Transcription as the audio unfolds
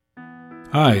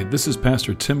Hi, this is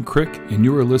Pastor Tim Crick, and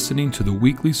you are listening to the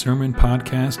weekly sermon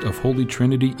podcast of Holy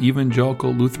Trinity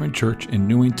Evangelical Lutheran Church in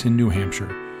Newington, New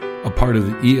Hampshire, a part of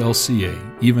the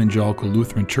ELCA, Evangelical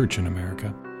Lutheran Church in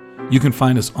America. You can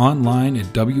find us online at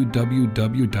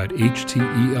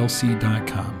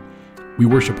www.hteLC.com. We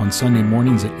worship on Sunday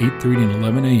mornings at 8:30 and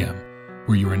 11 a.m.,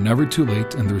 where you are never too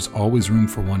late and there is always room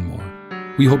for one more.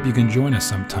 We hope you can join us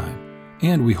sometime,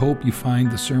 and we hope you find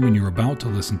the sermon you're about to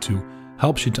listen to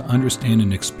helps you to understand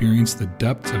and experience the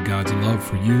depths of God's love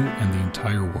for you and the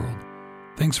entire world.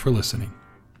 Thanks for listening.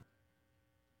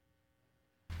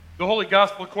 The Holy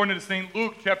Gospel according to St.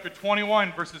 Luke, chapter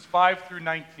 21, verses 5 through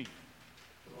 19.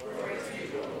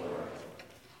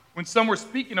 When some were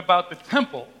speaking about the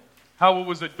temple, how it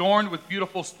was adorned with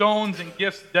beautiful stones and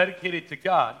gifts dedicated to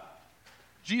God,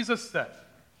 Jesus said,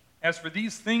 "As for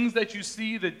these things that you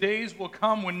see, the days will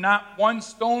come when not one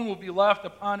stone will be left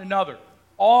upon another.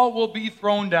 All will be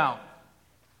thrown down."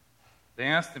 They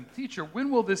asked him, "Teacher,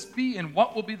 when will this be, and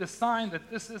what will be the sign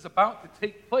that this is about to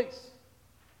take place?"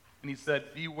 And he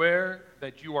said, "Beware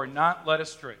that you are not led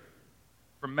astray.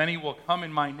 For many will come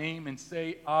in my name and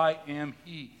say, 'I am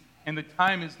he,' and the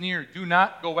time is near. Do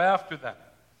not go after them.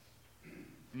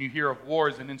 When you hear of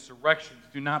wars and insurrections,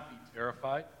 do not be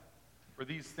terrified. For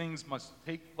these things must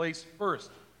take place first,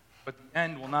 but the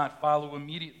end will not follow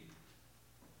immediately."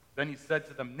 Then he said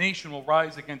to them, "Nation will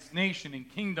rise against nation, and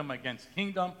kingdom against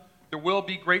kingdom. There will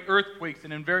be great earthquakes,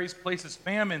 and in various places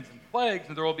famines and plagues,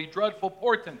 and there will be dreadful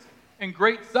portents and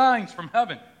great signs from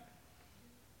heaven.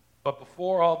 But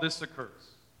before all this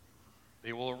occurs,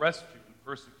 they will arrest you and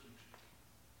persecute you.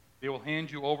 They will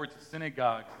hand you over to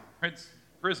synagogues and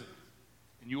prisons,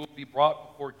 and you will be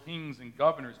brought before kings and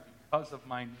governors because of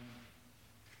my name.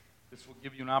 This will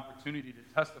give you an opportunity to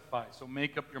testify, so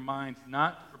make up your minds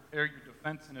not to prepare your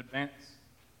defense in advance,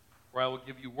 for I will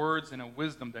give you words and a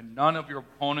wisdom that none of your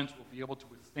opponents will be able to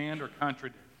withstand or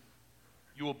contradict.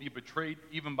 You will be betrayed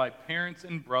even by parents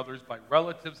and brothers, by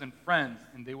relatives and friends,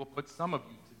 and they will put some of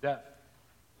you to death.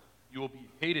 You will be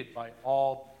hated by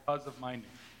all because of my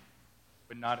name,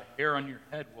 but not a hair on your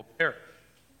head will perish.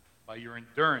 By your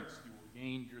endurance you will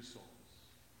gain your souls."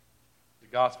 The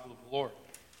Gospel of the Lord.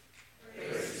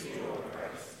 Praise to you, Lord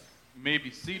Christ. You may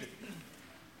be seated.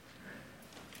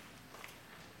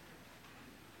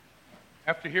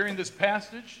 After hearing this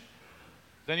passage,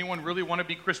 does anyone really want to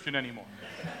be Christian anymore?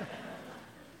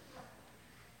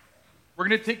 We're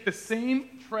going to take the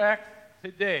same track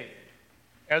today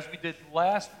as we did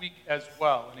last week as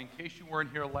well. And in case you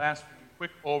weren't here last week, a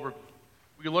quick overview.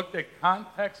 We looked at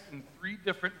context in three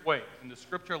different ways. And the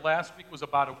scripture last week was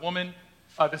about a woman,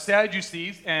 the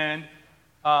Sadducees, and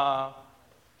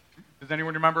does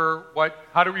anyone remember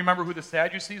how do we remember who the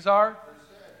Sadducees are?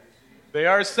 They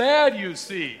are sad, you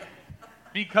see,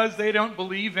 because they don't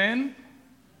believe in,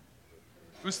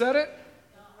 who said it?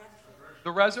 The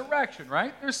resurrection,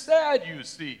 right? They're sad, you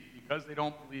see, because they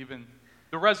don't believe in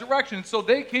the resurrection. So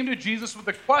they came to Jesus with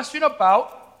a question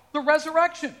about the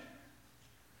resurrection,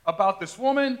 about this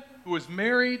woman who was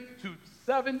married to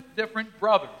 7 different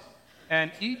brothers,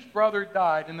 and each brother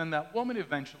died, and then that woman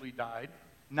eventually died,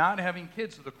 not having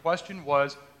kids. So the question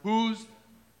was, whose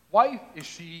wife is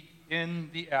she in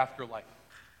the afterlife?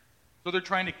 So they're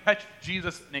trying to catch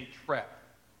Jesus in a trap,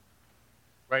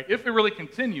 right? If it really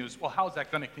continues, well, how's that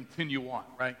going to continue on,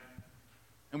 right?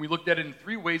 And we looked at it in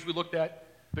 3 ways. We looked at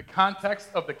the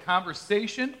context of the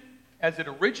conversation as it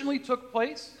originally took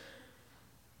place.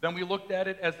 Then we looked at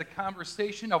it as the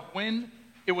conversation of when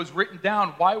it was written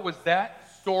down. Why was that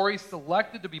story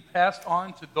selected to be passed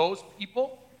on to those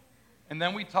people? And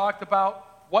then we talked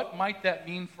about what might that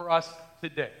mean for us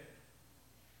today.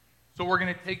 So we're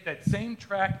going to take that same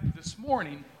track this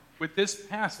morning with this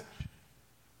passage.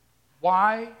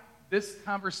 Why this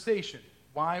conversation?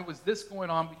 Why was this going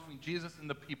on between Jesus and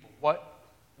the people? What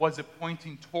was it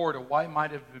pointing toward, or why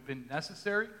might it have been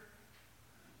necessary?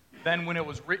 Then when it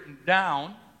was written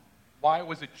down, why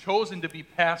was it chosen to be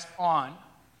passed on?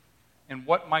 And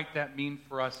what might that mean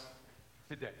for us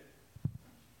today?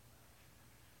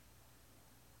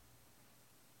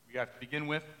 We have to begin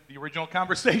with the original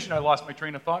conversation. I lost my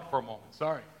train of thought for a moment.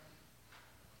 Sorry.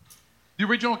 The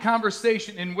original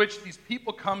conversation in which these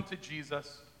people come to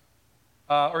Jesus,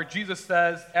 or Jesus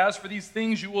says, "As for these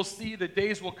things you will see, the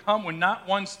days will come when not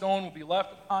one stone will be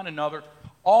left upon another.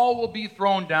 All will be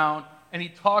thrown down." And he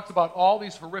talks about all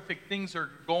these horrific things that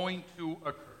are going to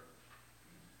occur.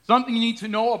 Something you need to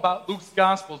know about Luke's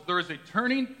Gospels. There is a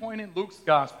turning point in Luke's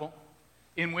Gospel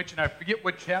in which, and I forget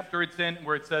what chapter it's in,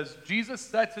 where it says, Jesus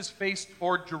sets his face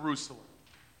toward Jerusalem.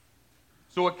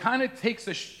 So it kind of takes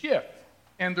a shift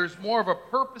And there's more of a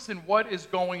purpose in what is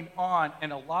going on.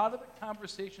 And a lot of the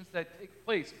conversations that take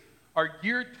place are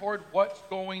geared toward what's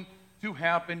going to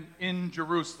happen in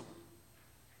Jerusalem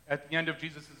at the end of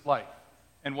Jesus' life.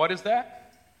 And what is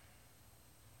that?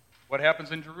 What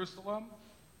happens in Jerusalem?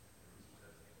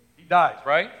 He dies,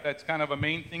 right? That's kind of a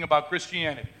main thing about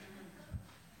Christianity,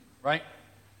 right?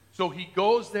 So he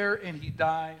goes there and he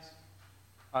dies.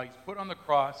 He's put on the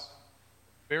cross,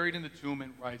 buried in the tomb,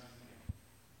 and rises again.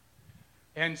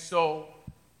 And so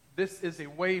this is a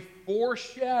way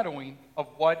foreshadowing of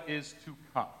what is to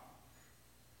come.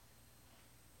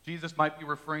 Jesus might be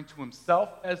referring to himself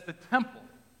as the temple,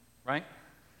 right?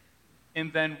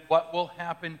 And then what will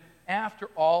happen after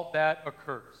all that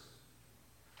occurs?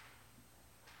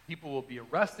 People will be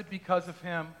arrested because of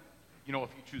him. You know, if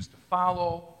you choose to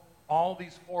follow, all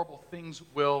these horrible things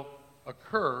will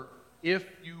occur if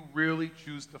you really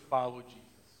choose to follow Jesus.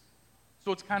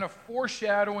 So it's kind of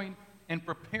foreshadowing and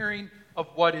preparing of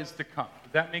what is to come.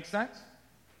 Does that make sense?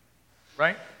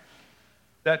 Right?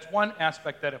 That's one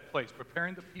aspect that it plays,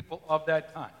 preparing the people of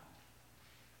that time.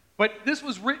 But this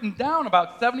was written down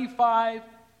about 75,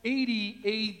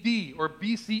 80 AD or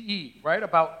BCE, right?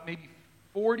 About maybe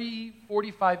 40,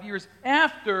 45 years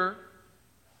after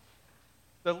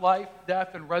the life,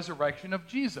 death, and resurrection of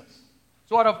Jesus.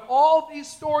 So out of all these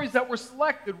stories that were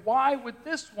selected, why would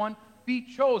this one be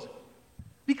chosen?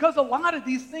 Because a lot of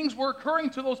these things were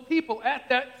occurring to those people at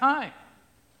that time.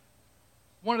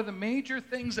 One of the major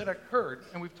things that occurred,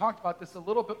 and we've talked about this a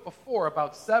little bit before,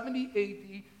 about 70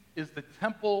 AD is the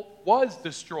temple was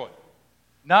destroyed.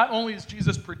 Not only is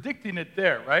Jesus predicting it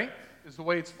there, right, is the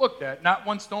way it's looked at, not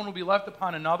one stone will be left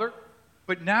upon another,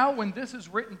 but now when this is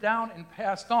written down and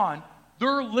passed on,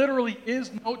 there literally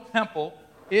is no temple.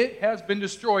 It has been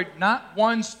destroyed. Not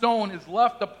one stone is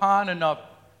left upon another.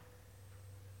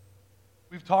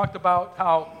 We've talked about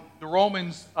how the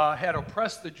Romans had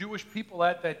oppressed the Jewish people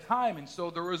at that time, and so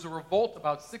there was a revolt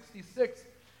about 66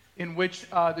 in which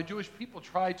the Jewish people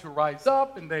tried to rise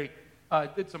up, and they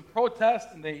did some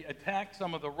protests, and they attacked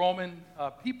some of the Roman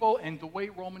people, and the way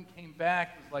Roman came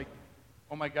back was like,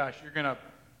 oh my gosh, you're going to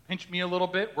pinch me a little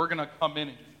bit, we're going to come in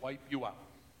and just wipe you out.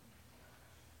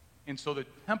 And so the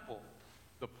temple,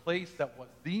 the place that was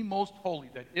the most holy,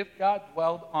 that if God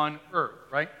dwelled on earth,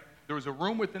 right? There was a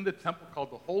room within the temple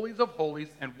called the Holies of Holies,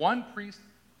 and one priest,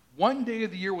 one day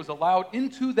of the year, was allowed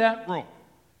into that room.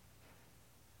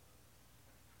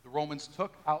 The Romans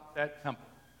took out that temple,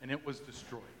 and it was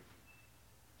destroyed.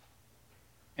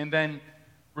 And then,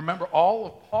 remember, all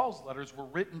of Paul's letters were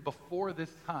written before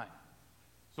this time.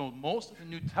 So most of the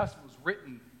New Testament was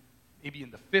written maybe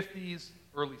in the 50s,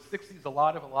 early 60s, a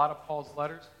lot of Paul's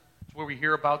letters. It's where we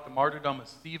hear about the martyrdom of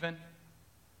Stephen.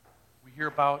 We hear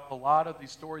about a lot of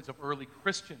these stories of early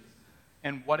Christians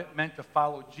and what it meant to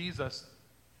follow Jesus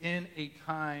in a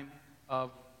time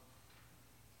of,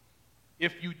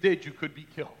 if you did, you could be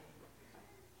killed.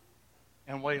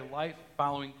 And what a life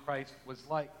following Christ was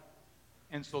like.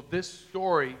 And so this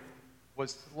story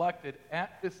was selected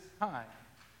at this time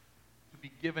to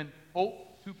be given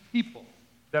hope to people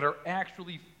that are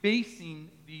actually facing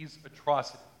these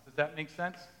atrocities. Does that make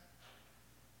sense?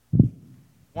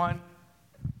 One,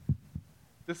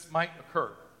 this might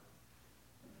occur.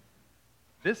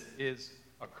 This is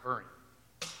occurring.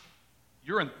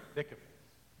 You're in the thick of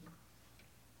it.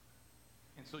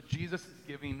 And so Jesus is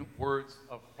giving words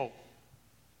of hope.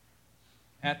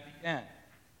 At the end,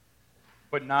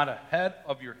 but not a hair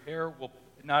of your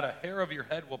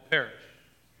head will perish.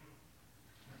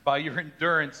 By your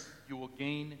endurance, you will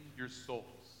gain your souls.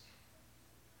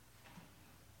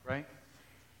 Right?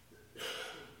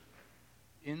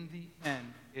 In the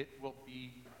end, it will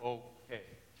be okay.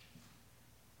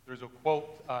 There's a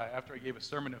quote after I gave a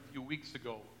sermon a few weeks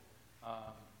ago.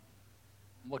 I'm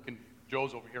looking,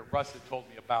 Joe's over here. Russ had told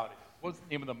me about it. What's the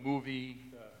name of the movie?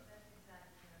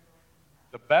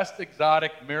 The Best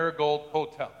Exotic Marigold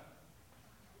Hotel.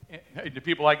 And the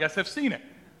people, I guess, have seen it.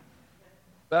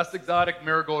 Best Exotic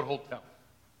Marigold Hotel.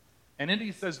 And then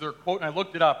he says their quote, and I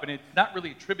looked it up, and it's not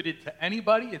really attributed to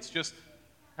anybody. It's just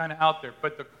kind of out there.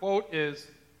 But the quote is,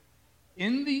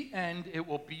 in the end, it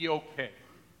will be okay.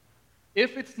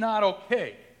 If it's not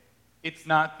okay, it's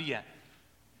not the end.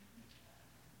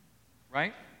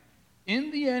 Right?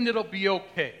 In the end, it'll be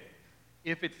okay.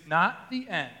 If it's not the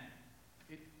end,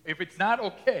 if it's not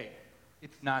okay,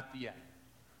 it's not the end.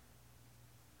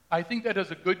 I think that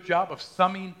does a good job of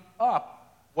summing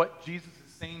up what Jesus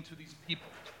is saying to these people.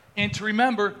 And to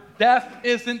remember, death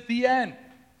isn't the end.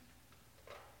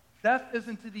 Death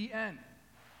isn't the end.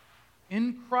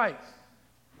 In Christ,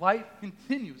 life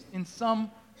continues in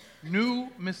some new,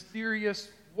 mysterious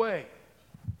way.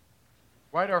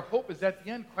 Right? Our hope is at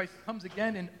the end, Christ comes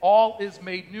again and all is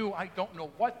made new. I don't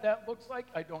know what that looks like.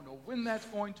 I don't know when that's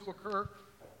going to occur.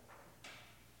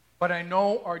 But I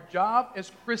know our job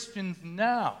as Christians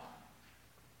now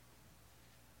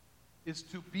is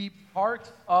to be part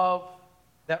of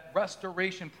that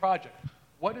restoration project.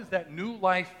 What is that new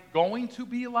life going to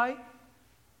be like?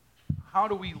 How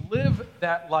do we live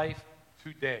that life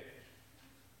today?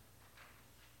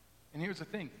 And here's the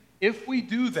thing. If we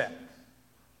do that,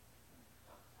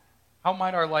 how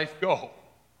might our life go?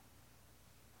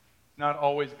 It's not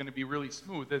always going to be really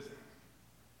smooth, is it?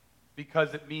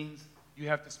 Because it means you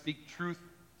have to speak truth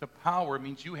to power. It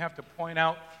means you have to point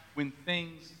out when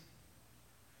things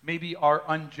maybe are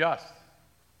unjust.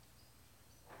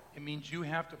 It means you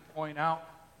have to point out,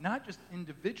 not just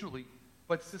individually,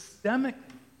 but systemically,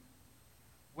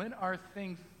 when are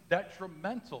things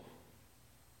detrimental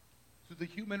to the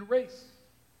human race,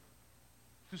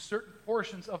 to certain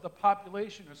portions of the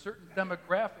population or certain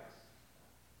demographics.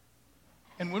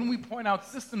 And when we point out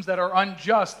systems that are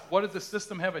unjust, what does the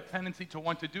system have a tendency to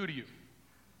want to do to you?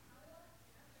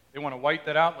 They want to wipe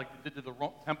that out like they did to the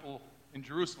temple in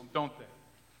Jerusalem, don't they?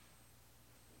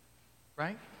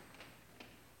 Right?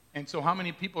 And so how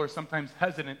many people are sometimes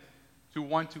hesitant to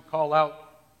want to call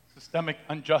out systemic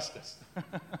injustice?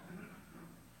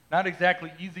 Not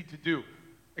exactly easy to do,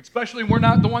 especially when we're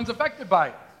not the ones affected by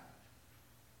it.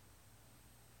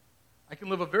 I can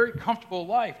live a very comfortable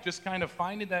life, just kind of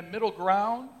finding that middle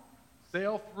ground,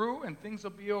 sail through, and things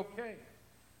will be okay.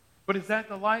 But is that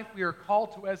the life we are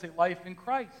called to as a life in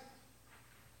Christ?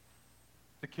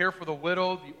 To care for the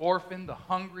widow, the orphan, the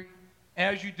hungry,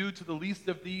 as you do to the least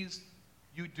of these,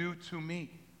 you do to me.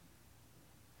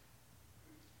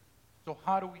 So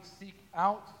how do we seek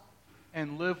out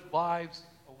and live lives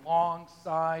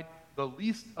alongside the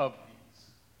least of these?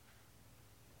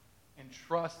 And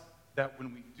trust that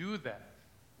when we do that,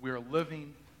 we are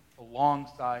living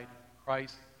alongside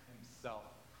Christ himself.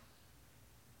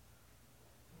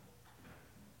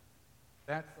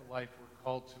 That's the life we're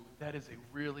called to. That is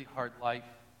a really hard life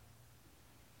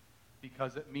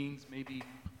because it means maybe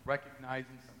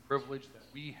recognizing some privilege that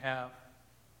we have,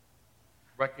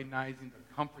 recognizing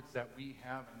the comforts that we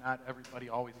have, and not everybody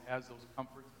always has those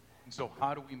comforts. And so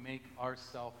how do we make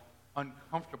ourselves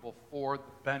uncomfortable for the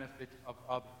benefit of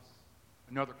others?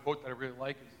 Another quote that I really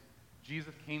like is,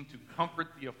 Jesus came to comfort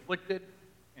the afflicted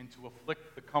and to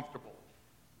afflict the comfortable.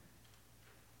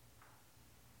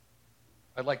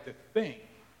 I'd like to think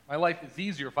my life is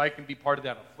easier if I can be part of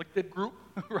that afflicted group,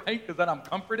 right? Because then I'm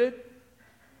comforted.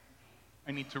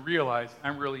 I need to realize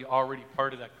I'm really already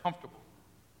part of that comfortable.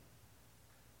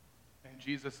 And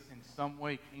Jesus, in some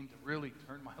way, came to really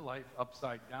turn my life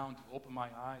upside down, to open my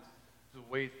eyes to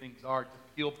the way things are, to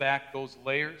peel back those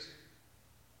layers.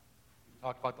 We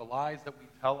talked about the lies that we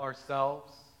tell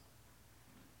ourselves.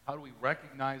 How do we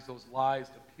recognize those lies,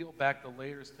 to peel back the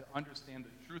layers, to understand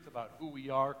the truth about who we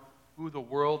are, who the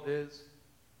world is,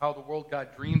 how the world God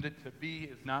dreamed it to be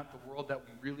is not the world that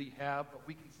we really have, but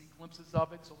we can see glimpses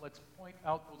of it, so let's point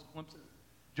out those glimpses,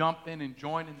 jump in and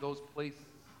join in those places,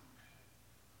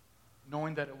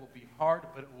 knowing that it will be hard,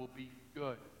 but it will be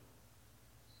good.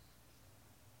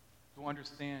 To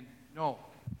understand, no,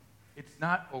 it's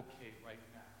not okay right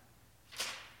now,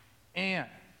 and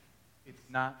it's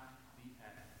not the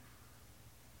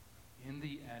end. In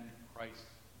the end, Christ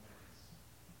wins.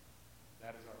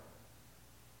 That is our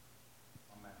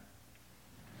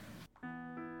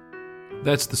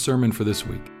That's the sermon for this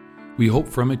week. We hope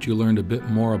from it you learned a bit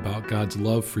more about God's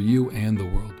love for you and the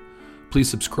world. Please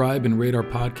subscribe and rate our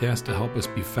podcast to help us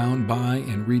be found by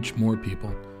and reach more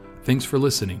people. Thanks for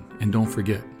listening, and don't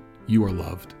forget, you are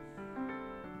loved.